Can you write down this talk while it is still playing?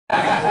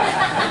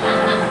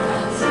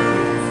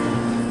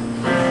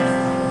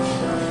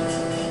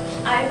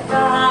I've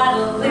got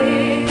a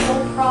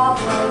little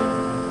problem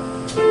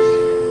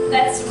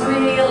that's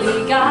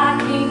really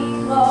got me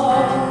low.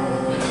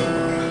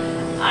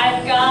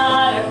 I've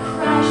got a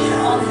crush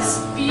on this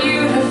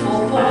beautiful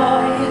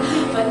boy,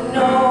 but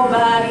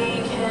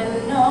nobody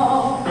can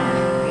know.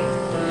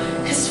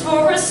 'Cause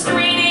for a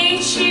straight-A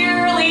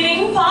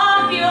cheerleading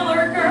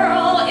popular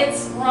girl,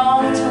 it's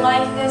wrong to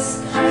like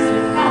this kind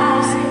of guy.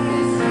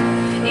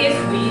 If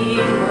we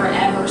were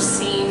ever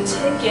seen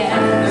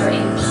together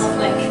in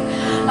public,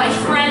 my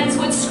friends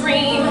would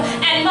scream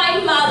and my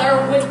mother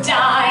would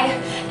die.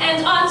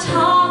 And on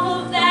top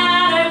of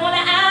that, I want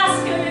to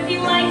ask him if he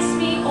likes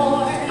me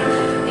or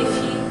if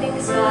he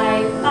thinks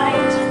I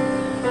bite.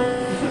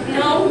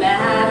 No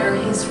matter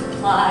his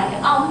reply,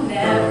 I'll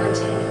never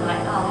take my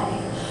eye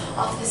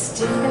off this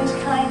different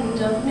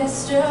kind of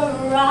Mr.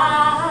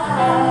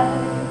 Right.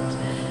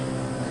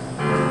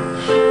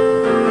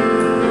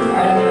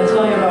 Alright, I'm going to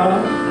tell you about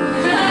him.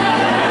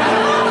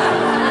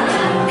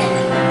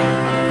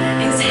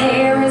 His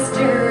hair is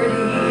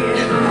dirty,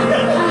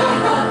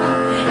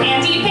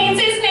 and he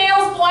paints his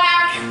nails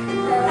black.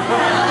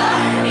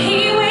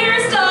 He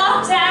wears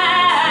dog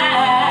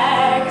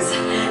tags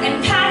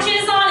and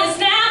patches on his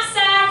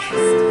knapsack.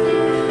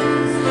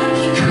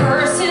 He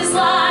curses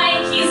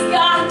like he's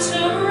got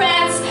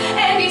Tourette's,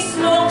 and he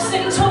smokes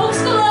and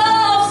tokes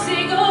glove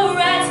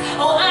cigarettes.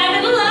 Oh, I'm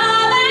in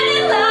love, I'm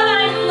in love,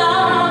 I'm in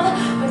love,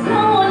 but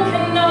no one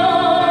can know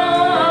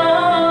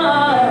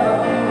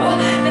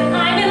that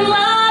I'm in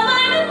love,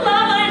 I'm in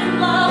love, I'm in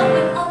love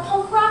with a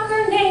punk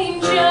rocker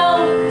named Joe.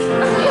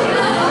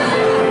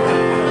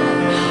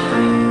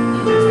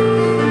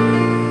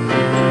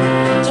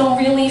 Don't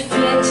really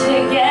fit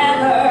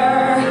together.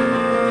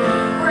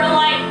 We're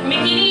like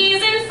Mickey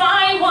D's and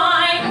fine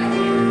wine.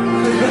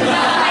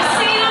 I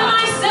say to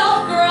myself,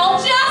 girl,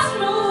 just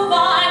move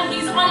on.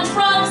 He's on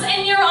drugs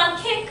and you're on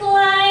kick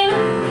line.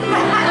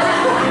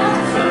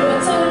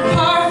 What's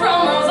apart from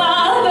those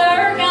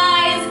other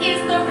guys is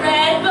the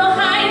red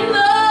behind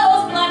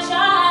those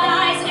bloodshot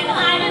eyes. And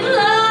I'm in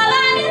love,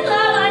 I'm in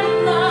love, I'm in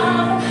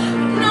love,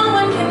 but no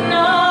one can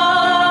know.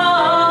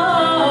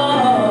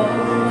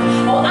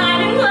 Oh,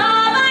 I'm in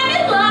love, I'm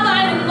in love,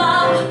 I'm in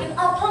love with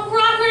a punk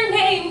rocker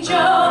named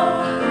Joe.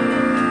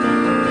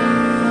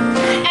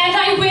 And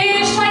I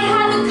wish I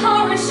had the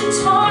courage to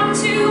talk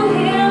to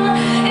him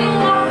and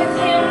walk with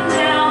him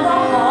down the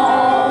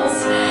halls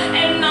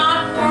and not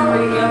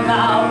worry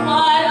about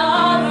what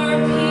other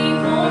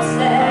people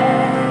say.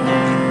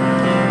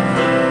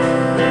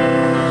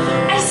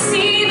 I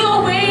see the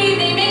way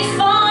they make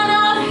fun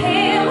of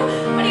him,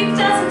 but he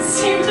doesn't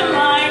seem to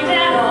mind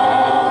at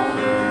all.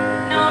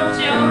 No,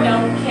 Joe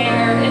don't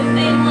care if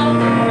they look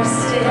or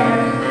stare.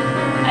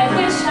 I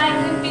wish I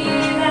could be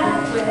that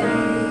way.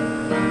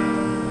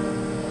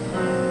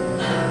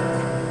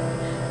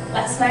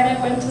 Last night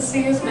I went to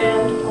see his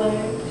band play.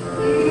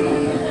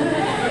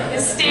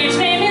 His stage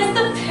name is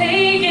The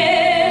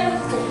Pagan.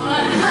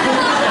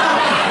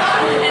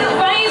 And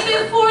right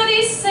before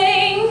they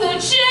sang the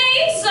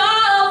Chains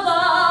of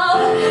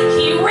Love,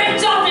 he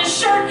ripped off his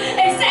shirt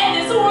and said,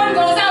 "This one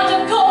goes out to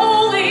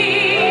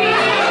Colie."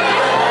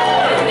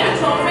 In that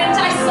moment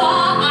I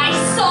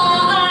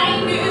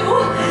knew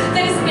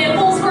that his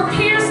nipples were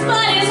pierced,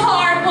 but his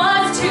heart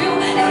was too.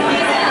 And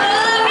he's in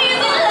love,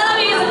 he's in love,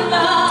 he's in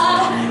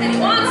love, and he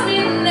wants me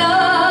to know.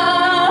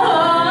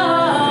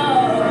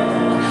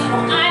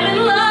 Oh, I'm in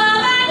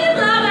love, I'm in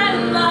love, I'm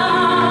in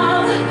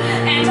love,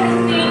 and I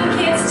think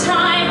it's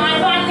time I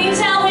finally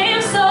tell him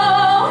so.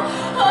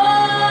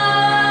 Oh,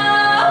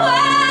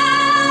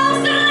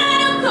 so let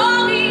him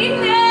call me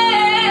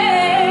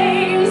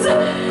names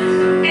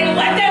and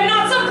let them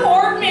not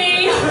support me.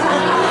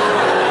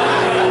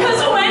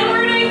 'Cause when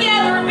we're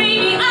together,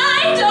 baby,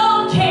 I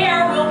don't care.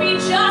 We'll be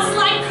just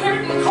like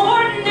Kurt and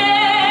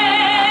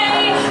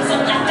Courtney. So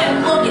let them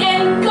look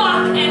and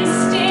gawk and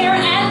stare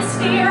and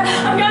stare.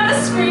 I'm gonna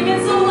scream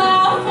it so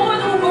loud for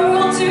the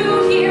world to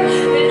hear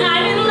that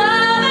I'm in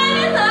love, I'm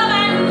in love,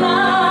 I'm in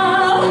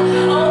love.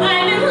 Oh,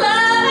 I'm in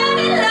love, I'm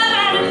in love,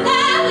 I'm in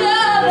love,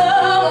 love,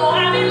 love. Oh,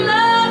 I'm in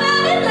love,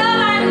 I'm in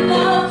love, I'm in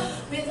love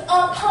with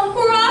a punk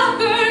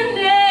rocker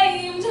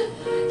named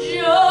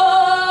Joe.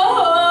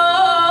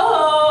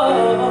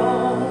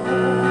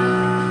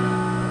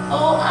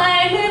 Oh,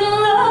 I'm in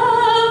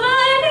love,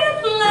 I'm in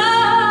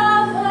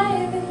love,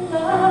 I'm in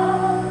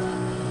love.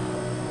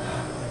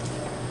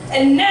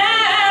 And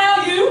now